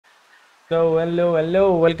So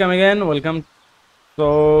hello, welcome again, welcome.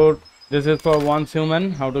 So this is for once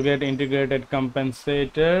human, how to get integrated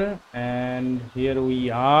compensator, and here we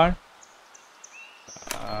are.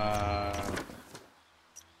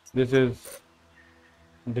 This is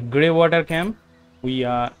the gray water camp. We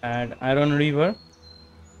are at Iron River.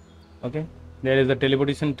 Okay, there is a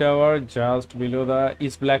teleportation tower just below the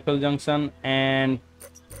East Blackwell Junction, and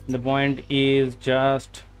the point is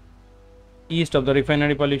just east of the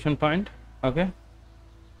refinery pollution point. Okay,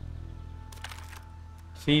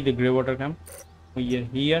 see the gray water camp. We are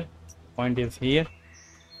here, point is here,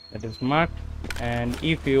 that is marked. And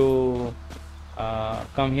if you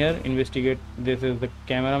come here, investigate, this is the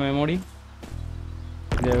camera memory.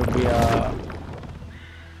 There will be a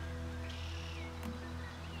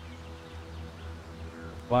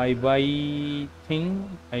buy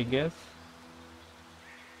thing, I guess.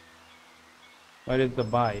 Where is the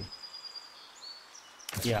buy?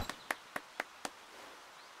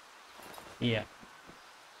 Yeah,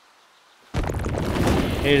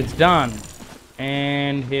 it's done.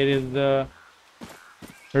 And here is the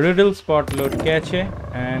riddle spot load cache,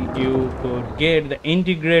 and you could get the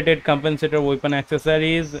integrated compensator weapon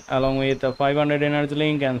accessories along with a 500 energy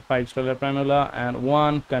link and 5 stellar pranula and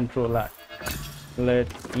 1 controller.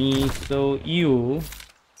 Let me show you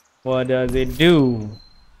what does it do.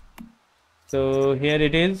 So here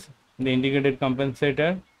it is, the integrated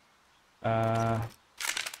compensator.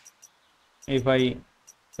 If I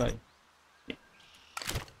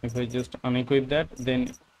just unequip that,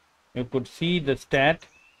 then you could see the stat,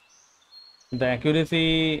 the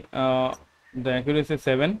accuracy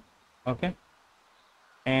 7, okay,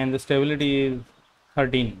 and the stability is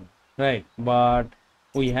 13, right? But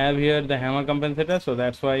we have here the hammer compensator, so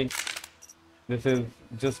that's why this is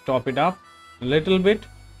just top it up a little bit.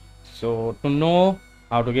 So to know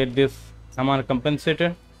how to get this hammer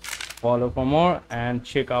compensator, follow for more and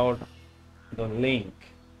check out the link.